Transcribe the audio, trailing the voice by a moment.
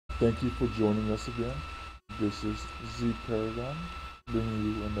Thank you for joining us again. This is Z Paragon, bringing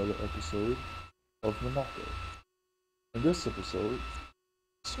you another episode of Monaco. In this episode,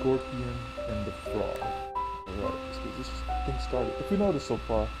 Scorpion and the Frog. Alright, let's get this thing started. If you noticed so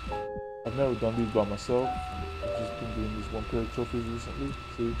far, I've never done these by myself. I've just been doing these one pair of trophies recently.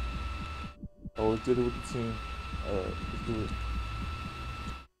 See? I always did it with the team. Alright, let's do it.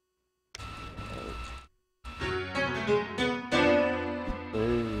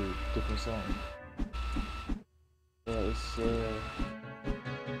 Hey, different song. It's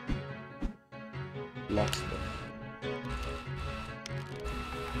Locksmith.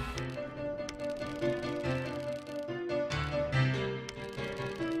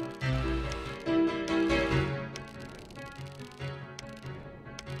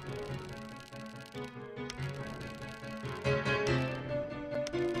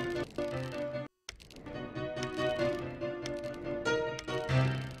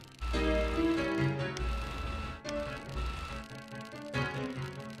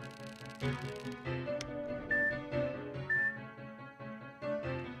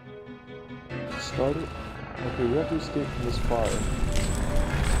 Started? Okay, we have to escape from this fire.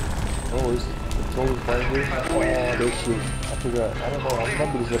 Oh, is the controller's fire here? Oh, they shoot. I forgot. I don't know. I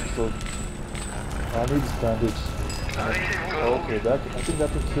remember this episode. I need this bandage. Oh, okay, that I think that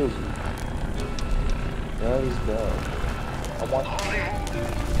thing kills you. That is bad. I want.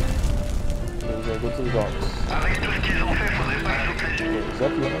 Okay, we gotta go to the docks. Wait, is that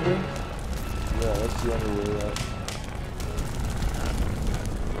the only way? Yeah, that's the only way, right?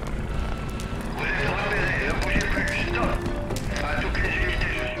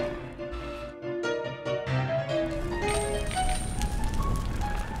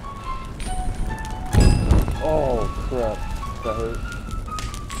 Oh crap, that hurt.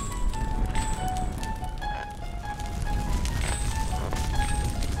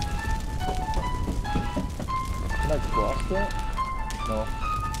 Can I cross that? No.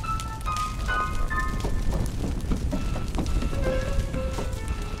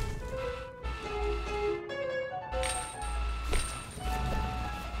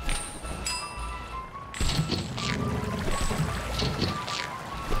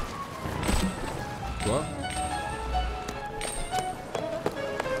 Quoi?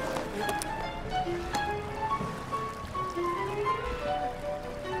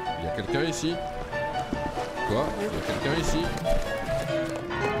 Il y a quelqu'un ici? Quoi? Il y a quelqu'un ici?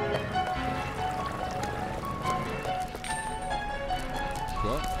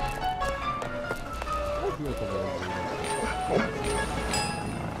 Quoi?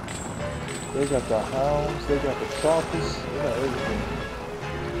 They got the hounds, they got the choppers, they got everything.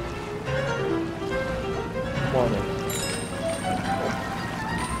 Come on in.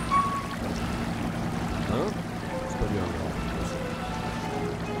 Hein? C'est pas bien.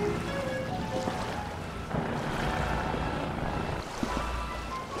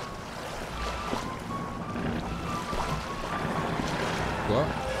 Quoi?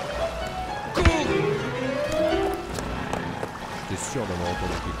 J'étais sûr d'avoir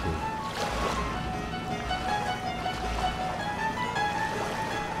entendu quelque chose.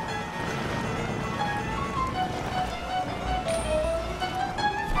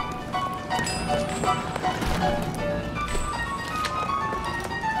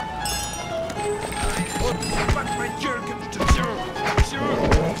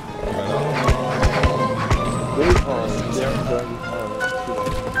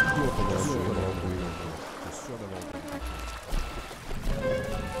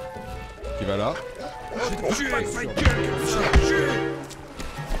 Qui va là?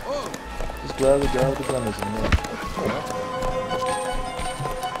 Just grab the guy with the gun, isn't it?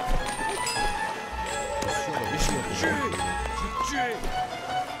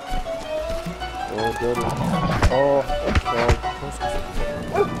 Oh, dirty. Oh, God.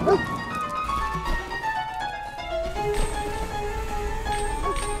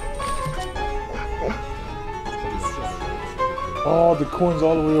 Oh, the coin's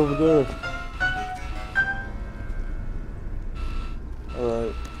all the way over there.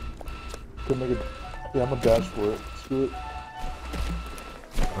 Alright. Could make it. Yeah, I'm gonna dash for it. Screw it.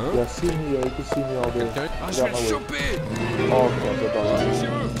 Hein? Yeah, see me, yeah, you can see me all day. Ah, je vais le choper! Oh, God, c'est pas grave.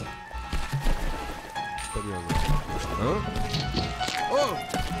 C'est pas bien, hein? Oh!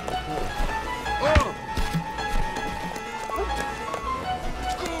 Oh!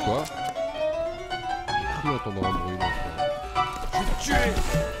 Quoi? J'ai cru entendre un bruit, je vais te tuer!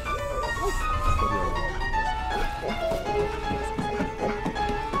 C'est pas bien.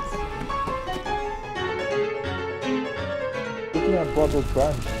 Looking at brought those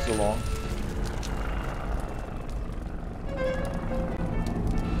branches along.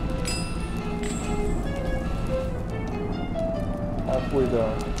 halfway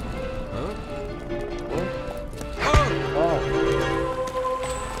down. Hein? What? Oh! Ah!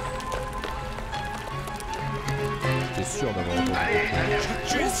 J'étais sûr d'avoir entendu. Allez, je vais te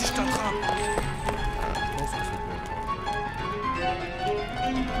tuer si je t'attrape. Je pense que ça doit être.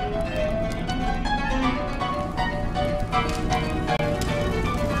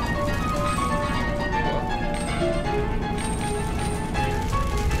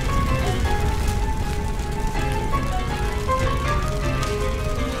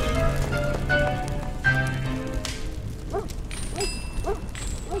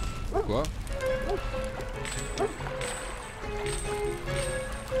 Quoi?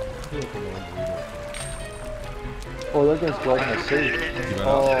 Oh, that guy's grabbing a safe. Qui va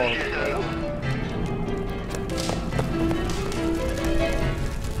là?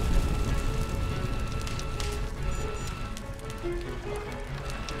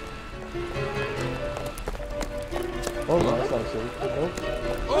 Oh, oh, no, that's not safe. Nope.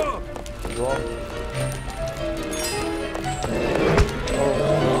 Oh! Wrong. Oh.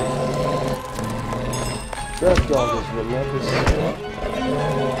 That dog is relentless.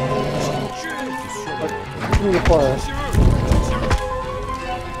 Through the fire.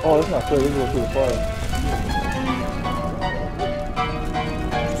 Oh, that's not fair. They go through the fire.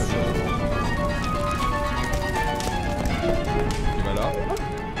 Qui va là?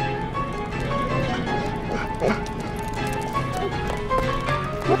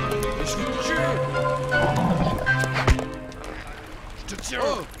 Je vais te tuer. Je te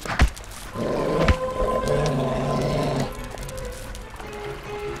tiens.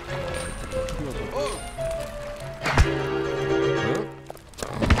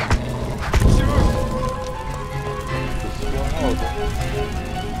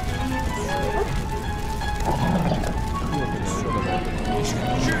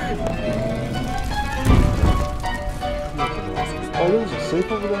 Oh, there's a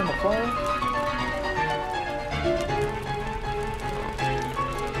safe over there in the fire?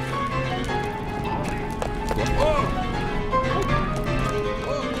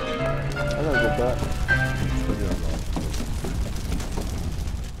 I gotta go back.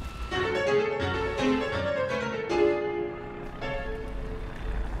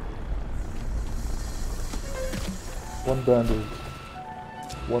 One bandage.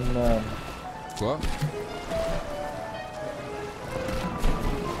 One man. Quoi?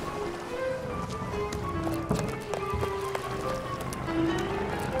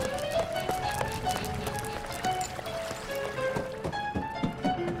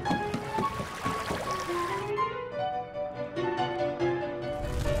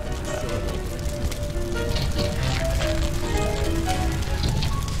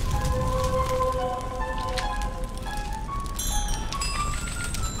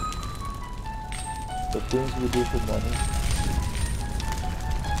 The things we do for money.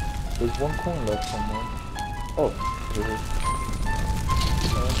 There's one coin left somewhere. Oh, there it is.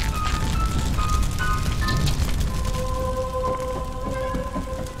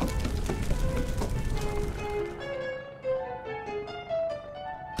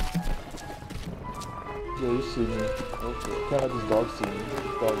 Yeah, you see me. Okay. Can't let this dog see me.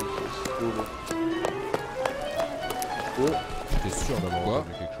 This dog is just brutal. Good. J'étais sûr d'avoir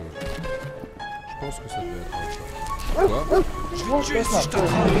entendu quelque chose. Je pense que ça devait être un chat. Quoi? Je vais te tuer si je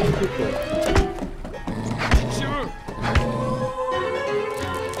t'attrape. Tiens-le.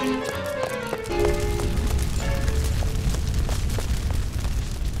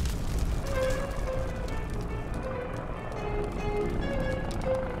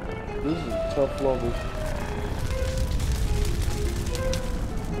 This is a tough level.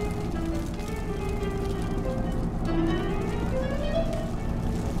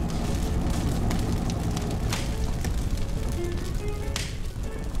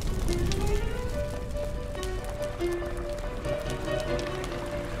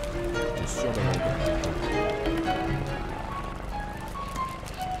 J'étais sûr d'avoir entendu quelque chose.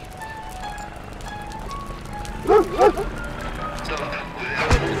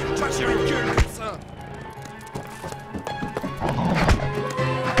 Toi, j'ai une gueule comme ça.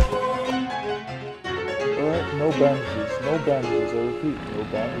 Alright, no bandages. No bandages. I repeat, no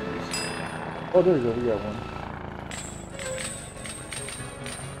bandages. Oh, there you go. We got one.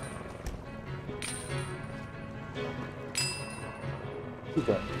 Two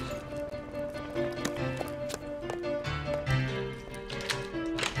bandages.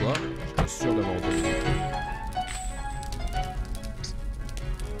 Quoi? J'étais sûr d'avoir entendu quelque chose.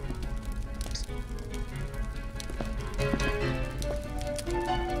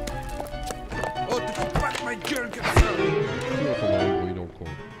 Oh, te fous pas de ma gueule comme ça. J'ai cru entendre un bruit dans le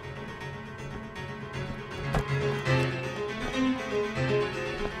coin.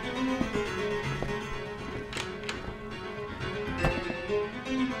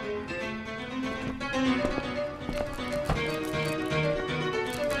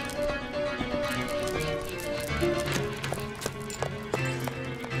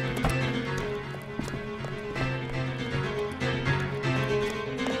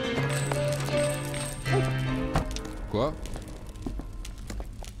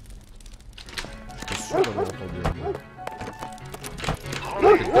 sûr d'avoir entendu un mot.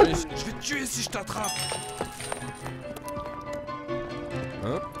 Je vais te tuer si je t'attrape.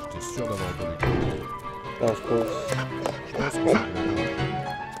 Hein? J'étais sûr d'avoir entendu quelque chose. That was close. Je pense que c'est bon.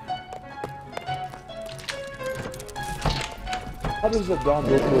 How does that down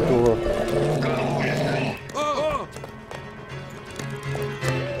go through a door? Oh, oh.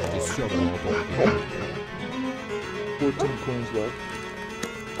 J'étais sûr d'avoir entendu quelque chose. 14 coins left.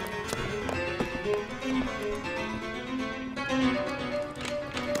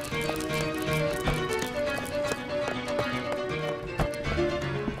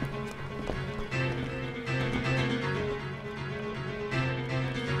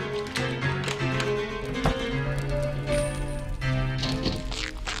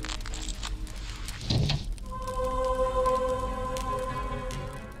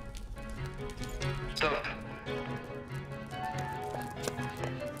 Stop.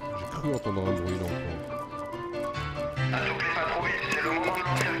 J'ai cru entendre un bruit dans le coin. Assouplez pas trop vite, c'est le moment de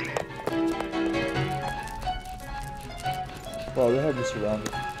l'encercler. Wow, they have me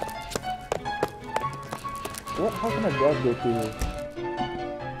surrounded. What? How can I dodge go through here?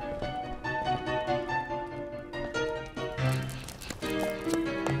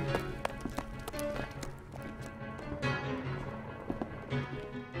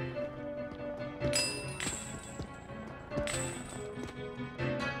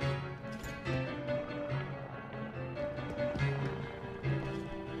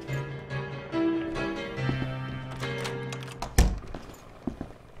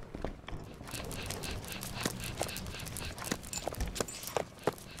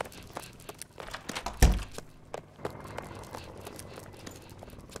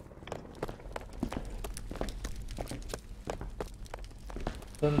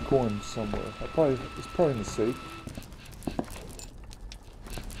 Ten coins somewhere. It's probably in the safe.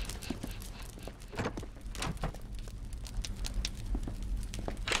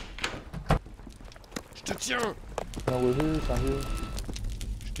 Je te tiens. No, we're here. It's not here.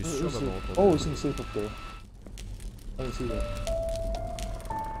 J'étais Where sûr is d'avoir it? entendu. Oh, it's in the safe up there. I didn't see that.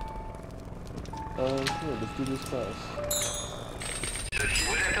 Here, let's do this fast. Ceci,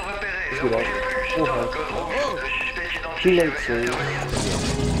 vous êtes repérés. Let's get out. Oh, heck. Code rouge, le suspect Too identifié late, vient sir. d'intervenir.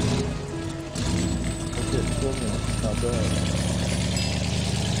 Okay, kill me. Not bad.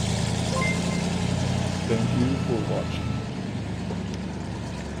 Thank you for watching.